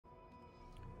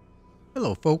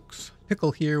Hello folks,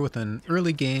 Pickle here with an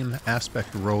early game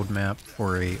aspect roadmap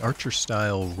for a archer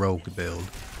style rogue build.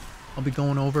 I'll be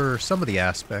going over some of the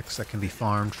aspects that can be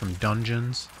farmed from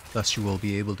dungeons, thus you will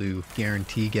be able to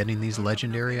guarantee getting these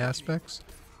legendary aspects.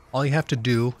 All you have to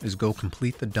do is go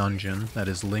complete the dungeon that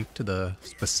is linked to the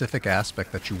specific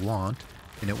aspect that you want,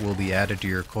 and it will be added to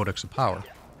your Codex of Power.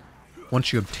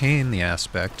 Once you obtain the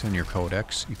aspect in your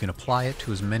Codex, you can apply it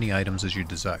to as many items as you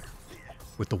desire,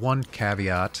 with the one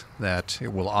caveat that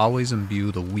it will always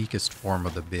imbue the weakest form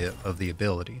of the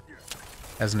ability.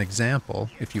 As an example,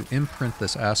 if you imprint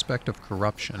this aspect of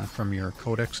corruption from your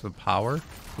Codex of Power,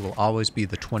 it will always be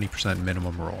the 20%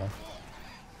 minimum roll.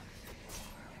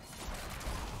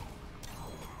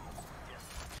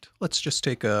 Let's just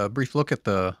take a brief look at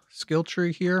the skill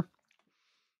tree here.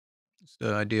 Just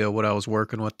an idea of what I was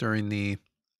working with during the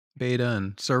beta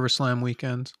and Server Slam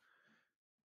weekends.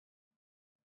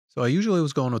 So I usually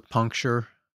was going with Puncture.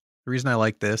 The reason I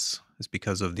like this is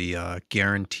because of the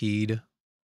guaranteed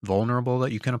vulnerable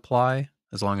that you can apply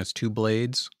as long as 2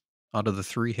 blades out of the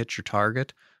 3 hit your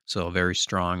target. So very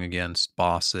strong against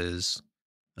bosses,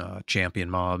 champion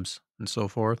mobs, and so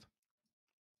forth.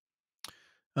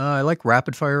 I like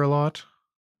Rapid Fire a lot.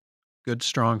 Good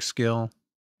strong skill.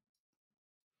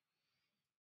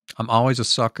 I'm always a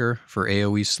sucker for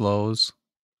AoE slows.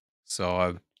 So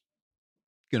I'm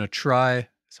going to try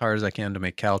as hard as I can to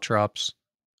make Caltrops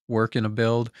work in a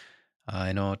build.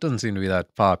 I know it doesn't seem to be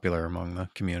that popular among the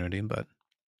community, but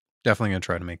definitely going to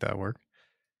try to make that work.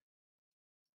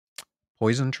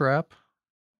 Poison Trap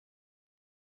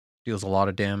deals a lot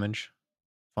of damage.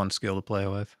 Fun skill to play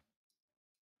with.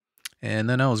 And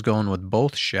then I was going with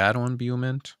both Shadow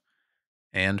Imbuement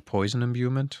and Poison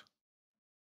Imbuement.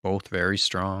 Both very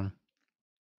strong.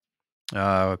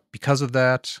 Because of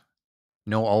that,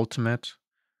 no ultimate.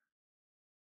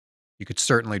 You could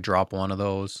certainly drop one of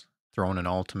those, throw in an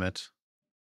ultimate.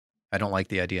 I don't like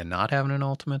the idea of not having an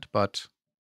ultimate, but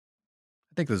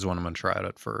I think this is one I'm going to try out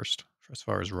at first, as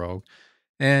far as Rogue.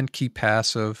 And keep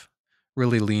passive,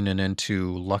 really leaning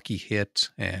into Lucky Hit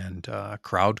and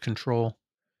crowd control,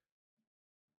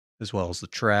 as well as the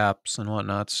traps and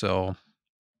whatnot. So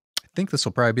I think this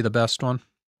will probably be the best one.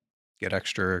 Get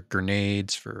extra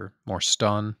grenades for more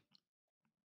stun.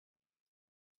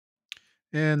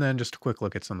 And then just a quick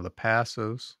look at some of the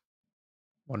passives.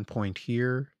 1 point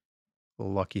here, a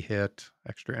little Lucky Hit,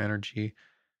 extra energy.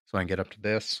 So I can get up to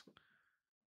this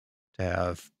to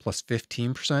have plus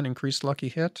 15% increased Lucky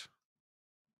Hit.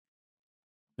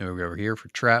 Then we go over here for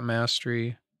Trap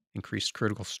Mastery, increased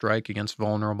critical strike against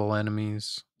vulnerable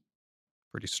enemies.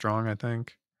 Pretty strong, I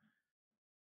think.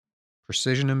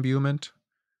 Precision Imbuement,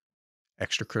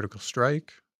 extra critical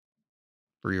strike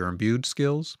for your imbued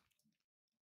skills.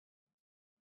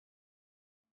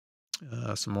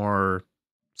 Some more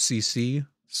CC,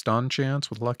 stun chance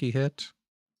with Lucky Hit.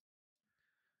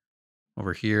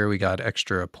 Over here we got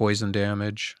extra poison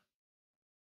damage.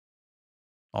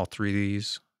 All 3 of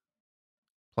these.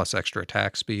 Plus extra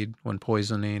attack speed when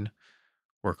poisoning.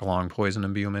 Work along Poison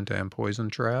Imbuement and Poison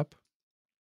Trap.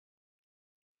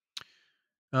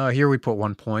 Here we put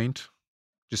 1 point,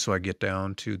 just so I get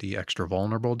down to the extra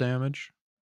vulnerable damage.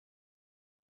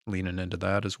 Leaning into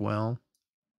that as well.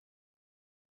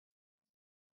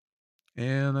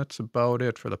 And that's about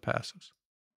it for the passives.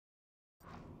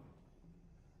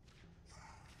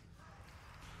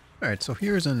 Alright, so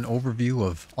here's an overview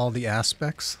of all the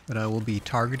aspects that I will be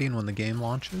targeting when the game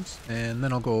launches, and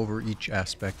then I'll go over each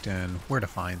aspect and where to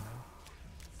find them.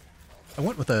 I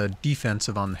went with a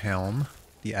defensive on the helm,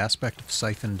 the aspect of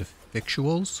Siphoned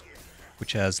Victuals,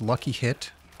 which has Lucky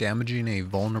Hit, damaging a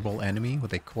vulnerable enemy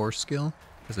with a core skill,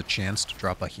 has a chance to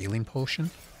drop a healing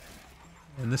potion.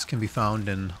 And this can be found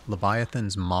in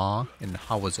Leviathan's Maw in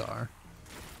Hawazar.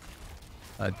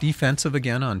 Defensive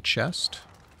again on chest.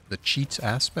 The cheats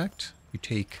aspect, you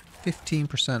take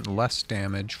 15% less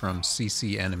damage from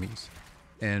CC enemies.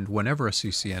 And whenever a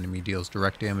CC enemy deals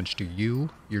direct damage to you,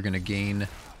 you're going to gain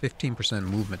 15%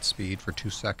 movement speed for 2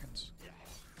 seconds.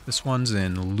 This one's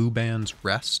in Luban's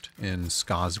Rest in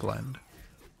Skazglend.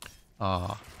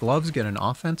 Gloves get an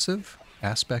offensive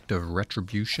aspect of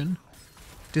Retribution.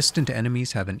 Distant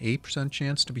enemies have an 8%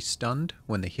 chance to be stunned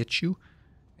when they hit you,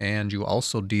 and you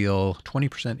also deal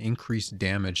 20% increased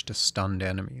damage to stunned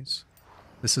enemies.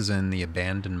 This is in the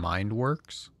Abandoned Mind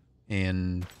Works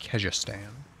in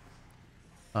Kyrgyzstan.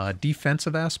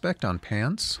 Defensive aspect on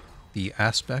pants. The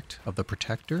aspect of the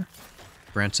Protector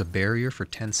grants a barrier for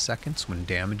 10 seconds when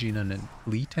damaging an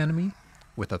elite enemy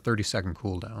with a 30-second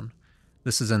cooldown.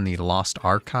 This is in the Lost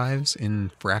Archives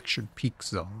in Fractured Peak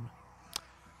Zone.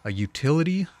 A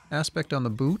utility aspect on the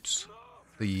boots.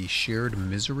 The Shared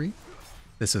Misery.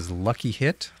 This is Lucky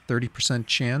Hit, 30%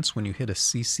 chance when you hit a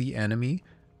CC enemy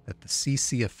that the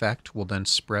CC effect will then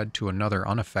spread to another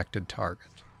unaffected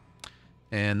target.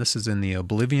 And this is in the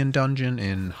Oblivion dungeon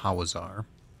in Hawazar.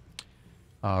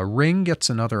 Ring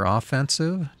gets another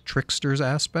offensive, Trickster's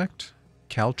aspect.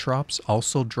 Caltrops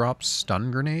also drops stun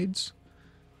grenades.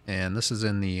 And this is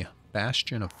in the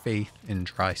Bastion of Faith in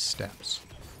Dry Steppes.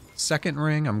 Second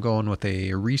ring, I'm going with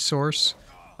a resource.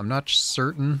 I'm not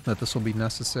certain that this will be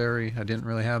necessary. I didn't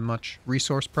really have much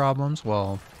resource problems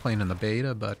while playing in the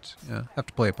beta, but have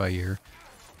to play it by ear.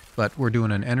 But we're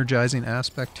doing an energizing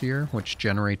aspect here, which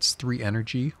generates 3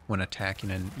 energy when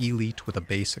attacking an elite with a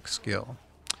basic skill.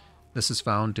 This is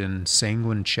found in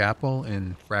Sanguine Chapel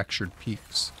in Fractured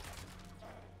Peaks.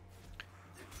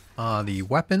 The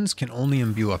weapons can only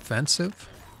imbue offensive.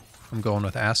 I'm going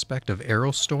with aspect of Arrow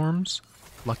Storms.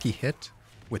 Lucky Hit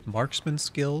with marksman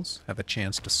skills have a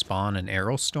chance to spawn an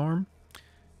Arrow Storm.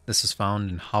 This is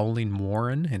found in Howling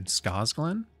Warren in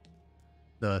Skosglen.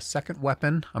 The second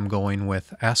weapon, I'm going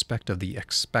with aspect of the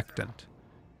Expectant.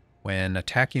 When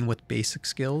attacking with basic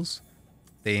skills,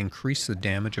 they increase the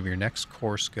damage of your next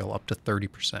core skill up to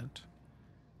 30%.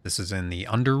 This is in the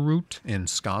Underroot in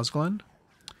Skosglen.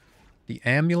 The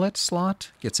Amulet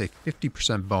slot gets a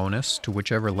 50% bonus to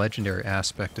whichever legendary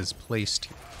aspect is placed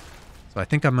here. So I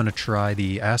think I'm going to try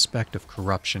the aspect of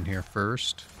Corruption here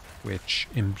first, which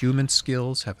imbuement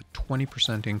skills have a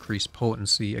 20% increased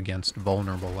potency against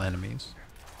vulnerable enemies.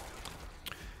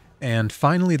 And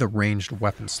finally, the ranged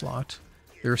weapon slot.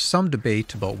 There's some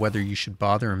debate about whether you should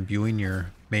bother imbuing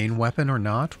your main weapon or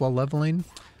not while leveling.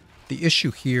 The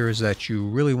issue here is that you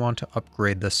really want to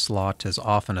upgrade this slot as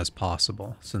often as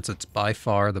possible, since it's by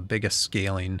far the biggest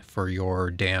scaling for your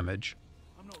damage.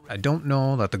 I don't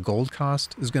know that the gold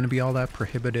cost is going to be all that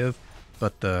prohibitive,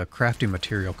 but the crafting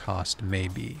material cost may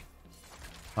be.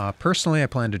 Personally, I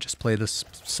plan to just play this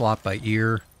slot by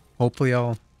ear. Hopefully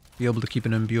I'll be able to keep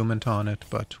an imbuement on it,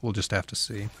 but we'll just have to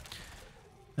see.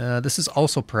 This is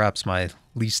also perhaps my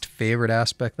least favorite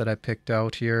aspect that I picked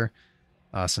out here,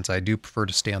 since I do prefer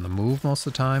to stay on the move most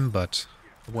of the time, but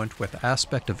I went with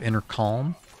aspect of Inner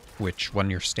Calm, which when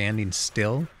you're standing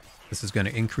still, this is going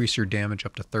to increase your damage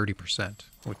up to 30%,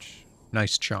 which,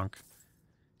 nice chunk.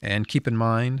 And keep in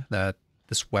mind that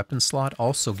this weapon slot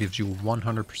also gives you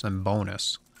 100%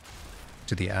 bonus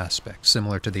to the aspect,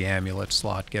 similar to the amulet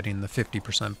slot getting the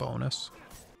 50% bonus.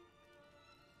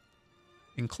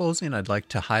 In closing, I'd like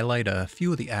to highlight a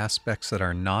few of the aspects that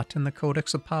are not in the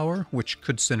Codex of Power, which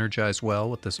could synergize well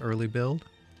with this early build.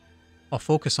 I'll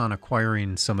focus on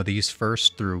acquiring some of these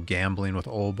first through gambling with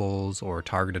obols or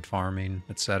targeted farming,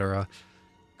 etc.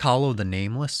 Kahlo the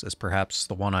Nameless is perhaps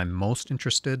the one I'm most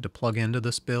interested to plug into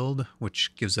this build,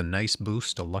 which gives a nice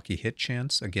boost to lucky hit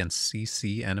chance against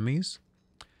CC enemies.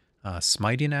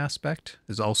 Smiting aspect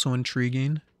is also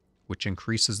intriguing, which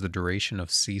increases the duration of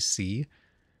CC,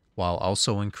 while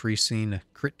also increasing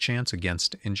crit chance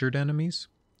against injured enemies.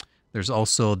 There's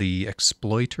also the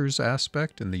Exploiters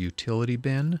aspect in the Utility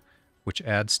Bin, which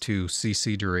adds to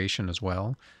CC duration as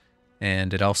well,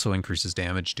 and it also increases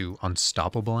damage to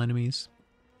unstoppable enemies.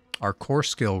 Our core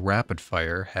skill Rapid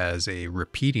Fire has a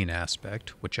repeating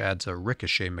aspect, which adds a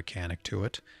ricochet mechanic to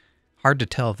it. Hard to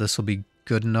tell if this will be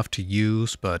good enough to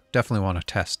use, but definitely want to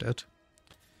test it.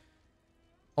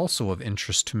 Also of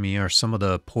interest to me are some of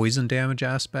the poison damage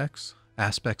aspects.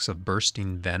 Aspects of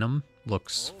Bursting Venom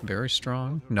looks very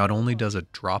strong. Not only does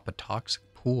it drop a toxic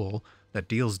pool that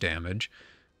deals damage,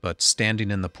 but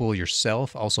standing in the pool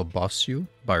yourself also buffs you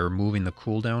by removing the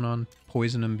cooldown on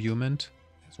poison imbuement,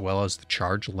 as well as the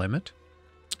charge limit.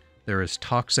 There is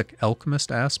Toxic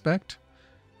Alchemist aspect.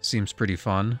 Seems pretty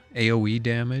fun. AoE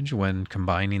damage when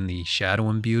combining the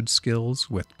Shadow Imbued skills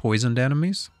with poisoned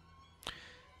enemies.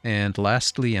 And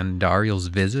lastly, Andariel's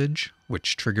Visage,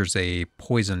 which triggers a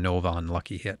Poison Nova on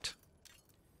Lucky Hit.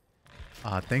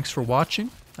 Thanks for watching.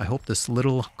 I hope this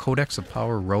little Codex of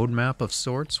Power roadmap of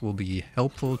sorts will be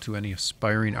helpful to any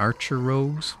aspiring archer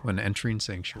rogues when entering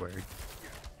Sanctuary.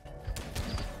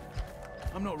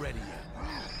 I'm not ready yet.